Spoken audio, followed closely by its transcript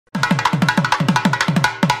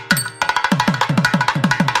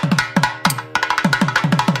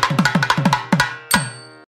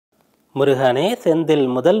முருகனே செந்தில்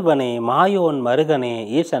முதல்வனே மாயோன் மருகனே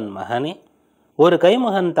ஈசன் மகனே ஒரு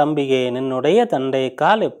கைமகன் தம்பியே நின்னுடைய தந்தை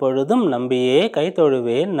கால் எப்பொழுதும் நம்பியே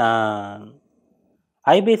கைதொழுவேன் நான்.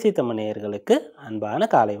 ஐபிசி தமிழர்களுக்கு அன்பான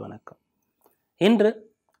காலை வணக்கம். இன்று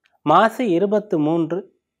மாசி 23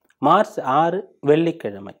 மார்ச் 6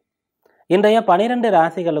 வெள்ளிக்கிழமை. இன்றைய 12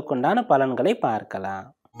 ராசிகளுக்குண்டான பலன்களை பார்க்கலாம்.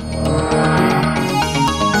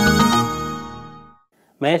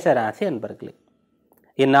 மேஷ ராசி அன்பர்களே,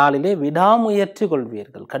 இந்நாளிலே விடாமுயற்சி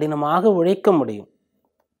கொள்வீர்கள், கடினமாக உழைக்க முடியும்,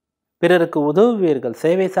 பிறருக்கு உதவுவீர்கள்,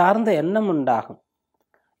 சேவை சார்ந்த எண்ணம் உண்டாகும்,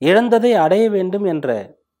 இழந்ததை அடைய வேண்டும் என்ற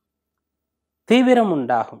தீவிரம்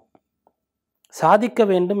உண்டாகும், சாதிக்க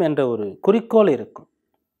வேண்டும் என்ற ஒரு குறிக்கோள் இருக்கும்.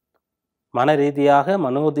 மன ரீதியாக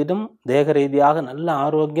மனோதிடம், தேக ரீதியாக நல்ல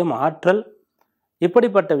ஆரோக்கியம், ஆற்றல்,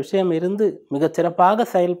 இப்படிப்பட்ட விஷயம் இருந்து மிகச் சிறப்பாக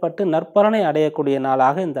செயல்பட்டு நற்பலனை அடையக்கூடிய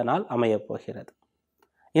நாளாக இந்த நாள் அமையப் போகிறது.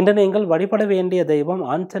 இன்று நீங்கள் வழிபட வேண்டிய தெய்வம்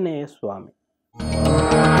ஆஞ்சநேய சுவாமி.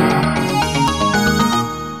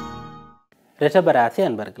 ரிஷபராசி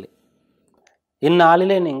அன்பர்களே,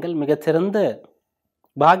 இந்நாளிலே நீங்கள் மிகச்சிறந்த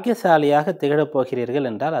பாக்கியசாலியாக திகழப் போகிறீர்கள்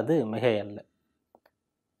என்றால் அது மிகையல்ல.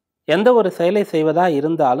 எந்த ஒரு செயலை செய்வதா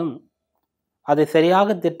இருந்தாலும் அதை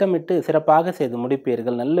சரியாக திட்டமிட்டு சிறப்பாக செய்து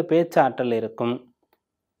முடிப்பீர்கள். நல்ல பேச்சாற்றல் இருக்கும்.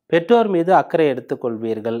 பெற்றோர் மீது அக்கறை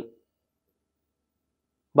எடுத்துக்கொள்வீர்கள்.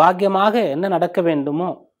 பாக்கியமாக என்ன நடக்க வேண்டுமோ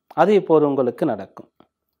அது இப்போது உங்களுக்கு நடக்கும்.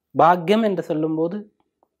 பாக்கியம் என்று சொல்லும்போது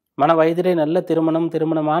மன வயதிலே நல்ல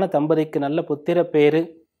திருமணமான தம்பதிக்கு நல்ல புத்திர பேரு,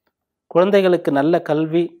 குழந்தைகளுக்கு நல்ல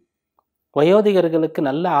கல்வி, வயோதிகர்களுக்கு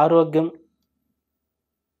நல்ல ஆரோக்கியம்,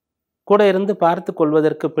 கூட இருந்து பார்த்து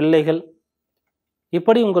கொள்வதற்கு பிள்ளைகள்,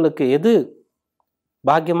 இப்படி உங்களுக்கு எது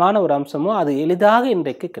பாக்கியமான ஒரு அம்சமோ அது எளிதாக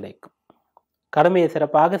இன்றைக்கு கிடைக்கும். கடமையை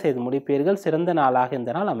சிறப்பாக செய்து முடிப்பீர்கள். சிறந்த நாளாக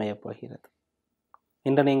இந்த நாள் அமையப் போகிறது.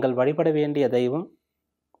 இன்று நீங்கள் வழிபட வேண்டிய தெய்வம்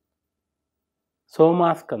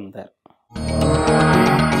சோமாஸ்கந்தர்.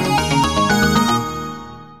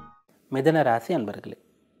 மிதுன ராசி அன்பர்களே,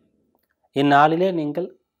 இந்நாளிலே நீங்கள்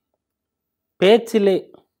பேச்சிலே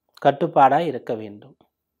கட்டுப்பாடாய் இருக்க வேண்டும்.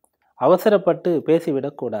 அவசரப்பட்டு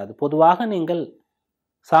பேசிவிடக்கூடாது. பொதுவாக நீங்கள்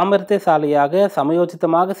சாமர்த்தியசாலியாக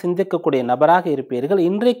சமயோசிதமாக சிந்திக்கக்கூடிய நபராக இருப்பீர்கள்.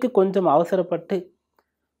 இன்றைக்கு கொஞ்சம் அவசரப்பட்டு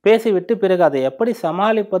பேசிவிட்டு பிறகு அதை எப்படி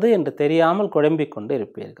சமாளிப்பது என்று தெரியாமல் குழம்பிக் கொண்டு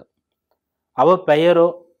இருப்பீர்கள். பெயரோ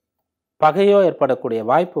பகையோ ஏற்படக்கூடிய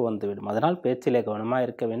வாய்ப்பு வந்துவிடும். அதனால் பேச்சிலே கவனமாக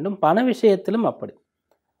இருக்க வேண்டும். பண விஷயத்திலும் அப்படி.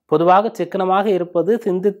 பொதுவாக சிக்கனமாக இருப்பது,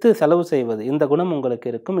 சிந்தித்து செலவு செய்வது, இந்த குணம் உங்களுக்கு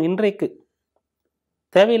இருக்கும். இன்றைக்கு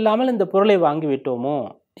தேவையில்லாமல் இந்த பொருளை வாங்கிவிட்டோமோ,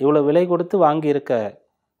 இவ்வளவு விலை கொடுத்து வாங்கி இருக்க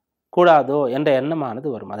கூடாதோ என்ற எண்ணமானது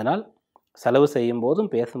வரும். அதனால் செலவு செய்யும்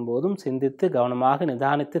போதும் பேசும்போதும் சிந்தித்து கவனமாக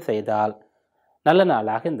நிதானித்து செய்தால் நல்ல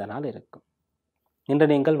நாளாக இந்த நாள் இருக்கும். இன்று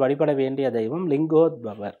நீங்கள் வழிபட வேண்டிய தெய்வம்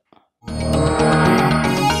லிங்கோத்பவர்.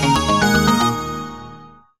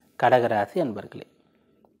 கடகராசி அன்பர்களே,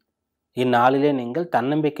 இந்நாளிலே நீங்கள்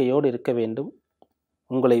தன்னம்பிக்கையோடு இருக்க வேண்டும்.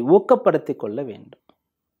 உங்களை ஊக்கப்படுத்தி கொள்ள வேண்டும்.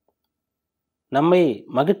 நம்மை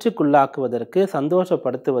மகிழ்ச்சிக்குள்ளாக்குவதற்கு,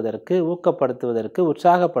 சந்தோஷப்படுத்துவதற்கு, ஊக்கப்படுத்துவதற்கு,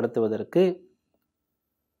 உற்சாகப்படுத்துவதற்கு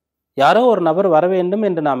யாரோ ஒரு நபர் வர வேண்டும்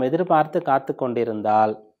என்று நாம் எதிர்பார்த்து காத்து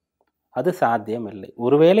கொண்டிருந்தால் அது சாத்தியம் இல்லை.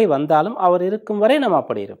 ஒருவேளை வந்தாலும் அவர் இருக்கும் வரை நாம்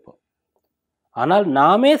அப்படி இருப்போம். ஆனால்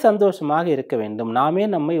நாமே சந்தோஷமாக இருக்க வேண்டும். நாமே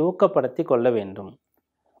நம்மை ஊக்கப்படுத்தி கொள்ள வேண்டும்.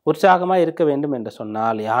 உற்சாகமாக இருக்க வேண்டும் என்று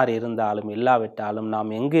சொன்னால் யார் இருந்தாலும் இல்லாவிட்டாலும்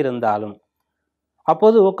நாம் எங்கு இருந்தாலும்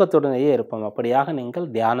அப்போது ஊக்கத்துடனேயே இருப்போம். அப்படியாக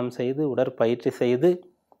நீங்கள் தியானம் செய்து, உடற்பயிற்சி செய்து,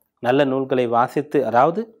 நல்ல நூல்களை வாசித்து,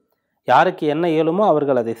 அதாவது யாருக்கு என்ன இயலுமோ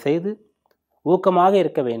அவர்கள் அதை செய்து ஊக்கமாக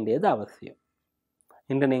இருக்க வேண்டியது அவசியம்.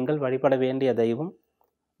 இன்று நீங்கள் வழிபட வேண்டிய தெய்வம்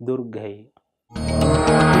துர்கை.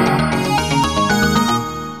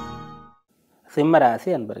 சிம்மராசி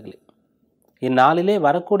அன்பர்களே, இந்நாளிலே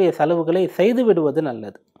வரக்கூடிய செலவுகளை செய்து விடுவது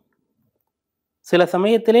நல்லது. சில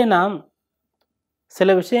சமயத்திலே நாம்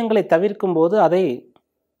சில விஷயங்களை தவிர்க்கும் போது அதை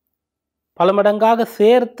பல மடங்காக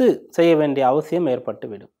சேர்த்து செய்ய வேண்டிய அவசியம்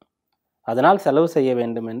ஏற்பட்டுவிடும். அதனால் செலவு செய்ய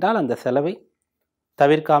வேண்டும் என்றால் அந்த செலவை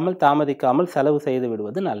தவிர்க்காமல், தாமதிக்காமல் செலவு செய்து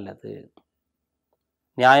விடுவது நல்லது.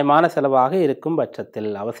 நியாயமான செலவாக இருக்கும் பட்சத்தில்,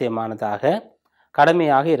 அவசியமானதாக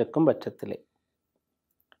கடமையாக இருக்கும் பட்சத்திலே.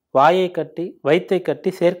 வாயை கட்டி வயிற்றை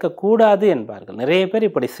கட்டி சேர்க்கக்கூடாது என்பார்கள். நிறைய பேர்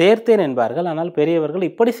இப்படி சேர்த்தேன் என்பார்கள். ஆனால் பெரியவர்கள்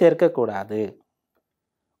இப்படி சேர்க்கக்கூடாது.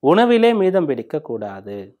 உணவிலே மீதம்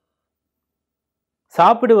பிடிக்கக்கூடாது.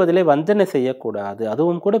 சாப்பிடுவதிலே வஞ்சனை செய்யக்கூடாது.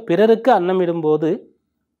 அதுவும் கூட பிறருக்கு அன்னமிடும்போது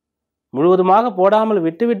முழுவதுமாக போடாமல்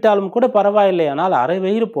விட்டுவிட்டாலும் கூட பரவாயில்லை, ஆனால் அரை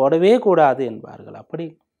வயிறு போடவே கூடாது என்பார்கள். அப்படி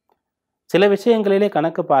சில விஷயங்களிலே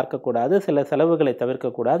கணக்கு பார்க்கக்கூடாது. சில செலவுகளை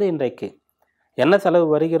தவிர்க்கக்கூடாது. இன்றைக்கு என்ன செலவு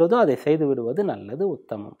வருகிறதோ அதை செய்து விடுவது நல்லது,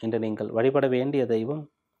 உத்தமம். இன்று நீங்கள் வழிபட வேண்டிய தெய்வம்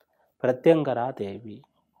பிரத்யங்கரா தேவி.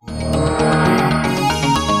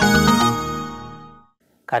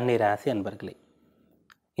 கன்னி ராசி அன்பர்களே,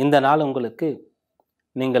 இந்த நாள் உங்களுக்கு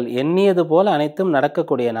நீங்கள் எண்ணியது போல அனைத்தும்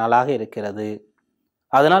நடக்கக்கூடிய நாளாக இருக்கிறது.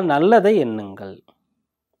 அதனால் நல்லதை எண்ணுங்கள்.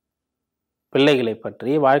 பிள்ளைகளை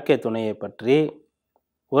பற்றி, வாழ்க்கை துணையை பற்றி,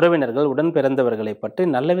 உறவினர்கள், உடன் பிறந்தவர்களை பற்றி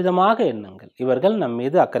நல்ல விதமாக எண்ணுங்கள். இவர்கள் நம்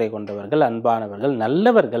மீது அக்கறை கொண்டவர்கள், அன்பானவர்கள்,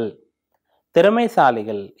 நல்லவர்கள்,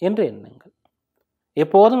 திறமைசாலிகள் என்று எண்ணுங்கள்.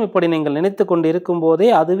 எப்போதும் இப்படி நீங்கள் நினைத்து கொண்டு இருக்கும் போதே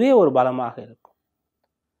அதுவே ஒரு பலமாக இருக்கும்.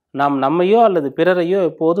 நாம் நம்மையோ அல்லது பிறரையோ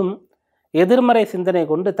எப்போதும் எதிர்மறை சிந்தனை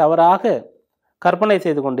கொண்டு தவறாக கற்பனை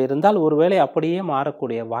செய்து கொண்டு இருந்தால் ஒருவேளை அப்படியே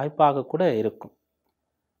மாறக்கூடிய வாய்ப்பாக கூட இருக்கும்.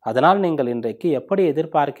 அதனால் நீங்கள் இன்றைக்கு எப்படி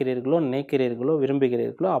எதிர்பார்க்கிறீர்களோ, நினைக்கிறீர்களோ,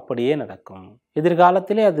 விரும்புகிறீர்களோ அப்படியே நடக்கும்.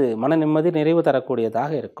 எதிர்காலத்திலே அது மன நிம்மதி, நிறைவு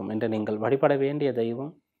தரக்கூடியதாக இருக்கும். என்று நீங்கள் வழிபட வேண்டிய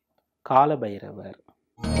தெய்வம் கால பைரவர்.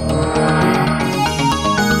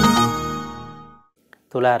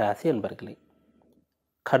 துலா ராசி என்பர்களே,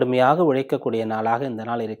 கடுமையாக உழைக்கக்கூடிய நாளாக இந்த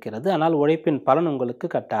நாள் இருக்கிறது. ஆனால் உழைப்பின் பலன் உங்களுக்கு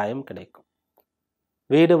கட்டாயம் கிடைக்கும்.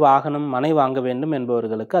 வீடு, வாகனம், மனை வாங்க வேண்டும்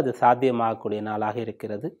என்பவர்களுக்கு அது சாத்தியமாகக்கூடிய நாளாக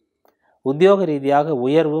இருக்கிறது. உத்தியோக ரீதியாக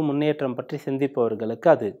உயர்வு, முன்னேற்றம் பற்றி சிந்திப்பவர்களுக்கு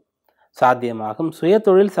அது சாத்தியமாகும். சுய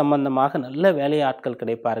தொழில் சம்பந்தமாக நல்ல வேலையாட்கள்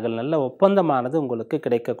கிடைப்பார்கள். நல்ல ஒப்பந்தமானது உங்களுக்கு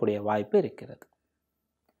கிடைக்கக்கூடிய வாய்ப்பு இருக்கிறது.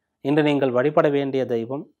 இன்று நீங்கள் வழிபட வேண்டிய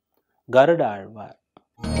தெய்வம் கருட ஆழ்வார்.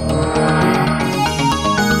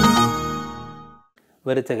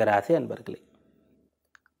 விருச்சிக ராசி அன்பர்களே,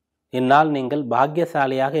 இந்நாள் நீங்கள்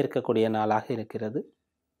பாக்கியசாலியாக இருக்கக்கூடிய நாளாக இருக்கிறது.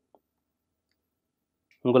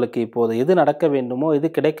 உங்களுக்கு இப்போது எது நடக்க வேண்டுமோ, எது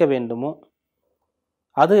கிடைக்க வேண்டுமோ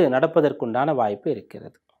அது நடப்பதற்குண்டான வாய்ப்பு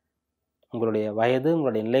இருக்கிறது. உங்களுடைய வயது,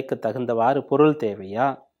 உங்களுடைய நிலைக்கு தகுந்தவாறு பொருள் தேவையா,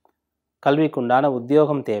 கல்விக்குண்டான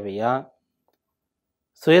உத்தியோகம் தேவையா,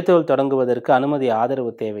 சுயதொழில் தொடங்குவதற்கு அனுமதி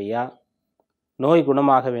ஆதரவு தேவையா, நோய்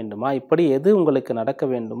குணமாக வேண்டுமா, இப்படி எது உங்களுக்கு நடக்க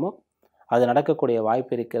வேண்டுமோ அது நடக்கக்கூடிய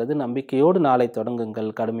வாய்ப்பு இருக்கிறது. நம்பிக்கையோடு நாளை தொடங்குங்கள்.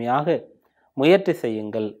 கடுமையாக முயற்சி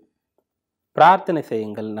செய்யுங்கள், பிரார்த்தனை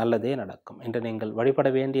செய்யுங்கள், நல்லதே நடக்கும். என்று நீங்கள் வழிபட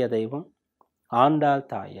வேண்டிய தெய்வம் ஆண்டாள்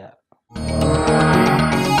தாயார்.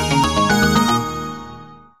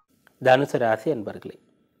 தனுசு ராசி என்பர்களே,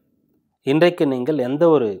 இன்றைக்கு நீங்கள் எந்த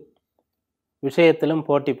ஒரு விஷயத்திலும்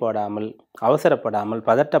போட்டி போடாமல், அவசரப்படாமல்,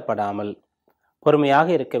 பதட்டப்படாமல் பொறுமையாக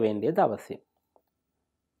இருக்க வேண்டியது அவசியம்.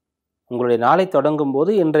 உங்களுடைய நாளை தொடங்கும்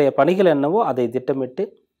போது இன்றைய பணிகள் என்னவோ அதை திட்டமிட்டு,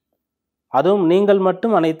 அதுவும் நீங்கள்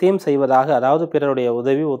மட்டும் அனைத்தையும் செய்வதாக, அதாவது பிறருடைய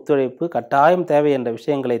உதவி, ஒத்துழைப்பு கட்டாயம் தேவை என்ற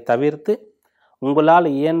விஷயங்களை தவிர்த்து உங்களால்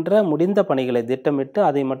இயன்ற முடிந்த பணிகளை திட்டமிட்டு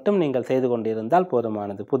அதை மட்டும் நீங்கள் செய்து கொண்டிருந்தால்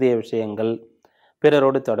போதுமானது. புதிய விஷயங்கள்,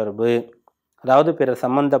 பிறரோடு தொடர்பு, அதாவது பிறர்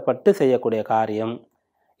சம்பந்தப்பட்டு செய்யக்கூடிய காரியம்,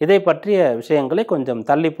 இதை பற்றிய விஷயங்களை கொஞ்சம்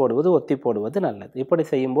தள்ளி போடுவது, ஒத்தி போடுவது நல்லது. இப்படி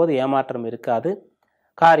செய்யும்போது ஏமாற்றம் இருக்காது,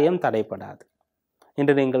 காரியம் தடைப்படாது.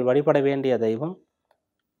 இன்று நீங்கள் வழிபட வேண்டிய தெய்வம்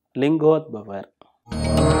லிங்கோத்பவர்.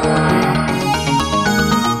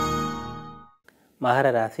 மகர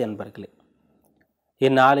ராசி அன்பர்களே,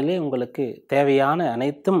 இந்நாளிலே உங்களுக்கு தேவையான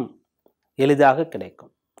அனைத்தும் எளிதாக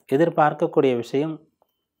கிடைக்கும். எதிர்பார்க்கக்கூடிய விஷயம்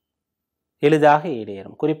எளிதாக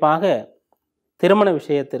ஈடேறும். குறிப்பாக திருமண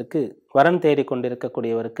விஷயத்திற்கு வரன்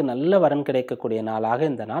தேடிக்கொண்டிருக்கக்கூடியவருக்கு நல்ல வரன் கிடைக்கக்கூடிய நாளாக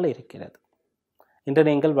இந்த நாள் இருக்கிறது. இன்று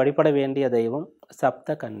நீங்கள் வழிபட வேண்டிய தெய்வம்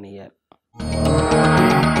சப்த கன்னியர்.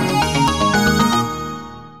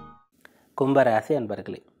 கும்பராசி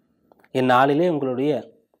அன்பர்களே, இந்நாளிலே உங்களுடைய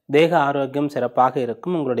தேக ஆரோக்கியம் சிறப்பாக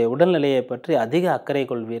இருக்கும். உங்களுடைய உடல்நிலையை பற்றி அதிக அக்கறை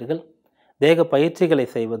கொள்வீர்கள். தேக பயிற்சிகளை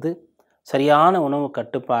செய்வது, சரியான உணவு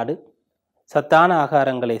கட்டுப்பாடு, சத்தான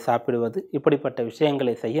ஆகாரங்களை சாப்பிடுவது, இப்படிப்பட்ட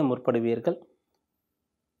விஷயங்களை செய்ய முற்படுவீர்கள்.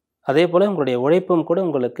 அதே போல உங்களுடைய உழைப்பும் கூட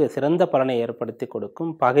உங்களுக்கு சிறந்த பலனை ஏற்படுத்தி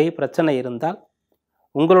கொடுக்கும். பகை, பிரச்சனை இருந்தால்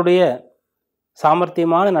உங்களுடைய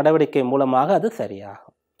சாமர்த்தியமான நடவடிக்கை மூலமாக அது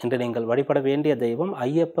சரியாகும். என்று நீங்கள் வழிபட வேண்டிய தெய்வம்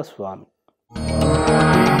ஐயப்ப சுவாமி.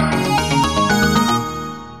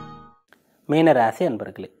 மீனராசி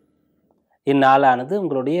அன்பர்களே, இந்நாளானது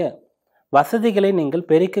உங்களுடைய வசதிகளை நீங்கள்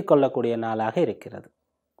பெருக்கிக் கொள்ளக்கூடிய நாளாக இருக்கிறது.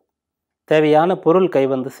 தேவையான பொருள்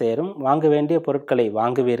கைவந்து சேரும். வாங்க வேண்டிய பொருட்களை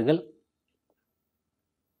வாங்குவீர்கள்.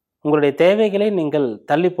 உங்களுடைய தேவைகளை நீங்கள்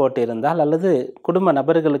தள்ளி போட்டிருந்தால் அல்லது குடும்ப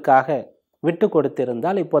நபர்களுக்காக விட்டு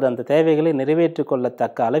கொடுத்திருந்தால் இப்போது அந்த தேவைகளை நிறைவேற்றி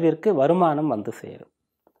கொள்ளத்தக்க அளவிற்கு வருமானம் வந்து சேரும்.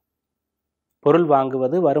 பொருள்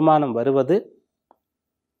வாங்குவது, வருமானம் வருவது,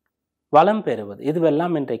 வளம் பெறுவது,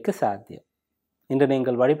 இதுவெல்லாம் இன்றைக்கு சாத்தியம். இன்று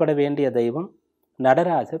நீங்கள் வழிபட வேண்டிய தெய்வம்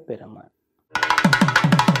நடராஜ பெருமாள்.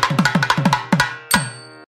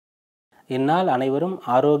 இந்நாள் அனைவரும்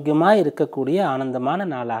ஆரோக்கியமாய் இருக்கக்கூடிய ஆனந்தமான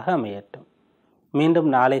நாளாக அமையட்டும்.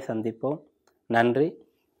 மீண்டும் நாளை சந்திப்போம். நன்றி,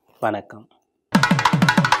 வணக்கம்.